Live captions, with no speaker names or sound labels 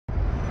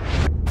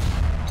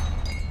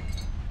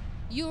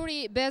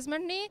Yuri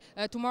Bessmertny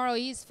tomorrow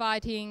is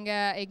fighting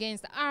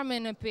against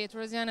Armen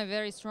Petrosian, a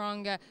very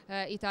strong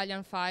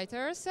Italian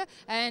fighters,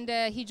 and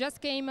he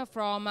just came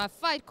from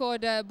Fight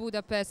Code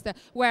Budapest,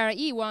 where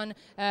he won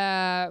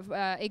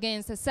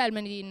against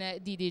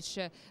Selmedin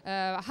Didic.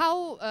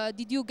 How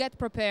did you get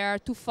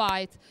prepared to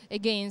fight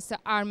against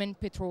Armen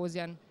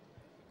Petrosian?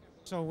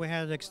 So we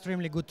had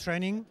extremely good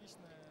training.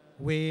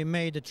 We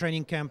made a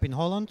training camp in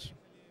Holland,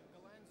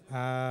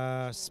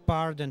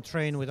 sparred and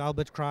trained with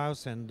Albert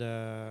Kraus and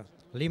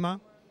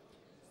Lima.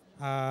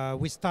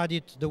 We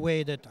studied the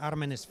way that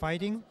Armen is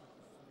fighting,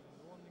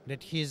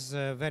 that he's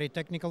a very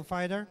technical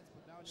fighter.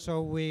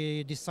 So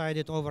we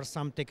decided over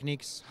some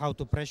techniques how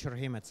to pressure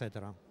him,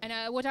 etc.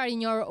 And what are,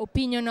 in your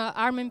opinion,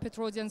 Armen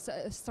Petrosian's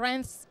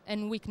strengths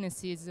and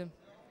weaknesses?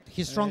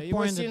 His strong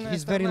point is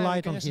he's very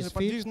light on his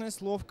feet,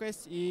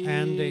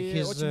 and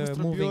he's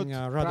moving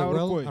rather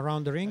well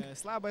around the ring.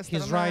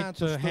 His right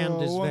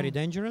hand is very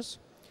dangerous.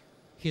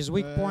 His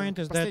weak point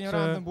is that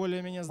often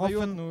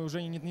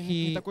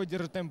he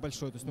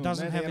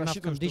doesn't have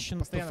enough condition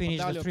to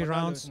finish the 3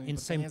 rounds in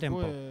same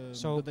tempo.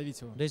 So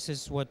this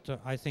is what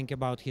I think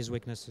about his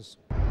weaknesses.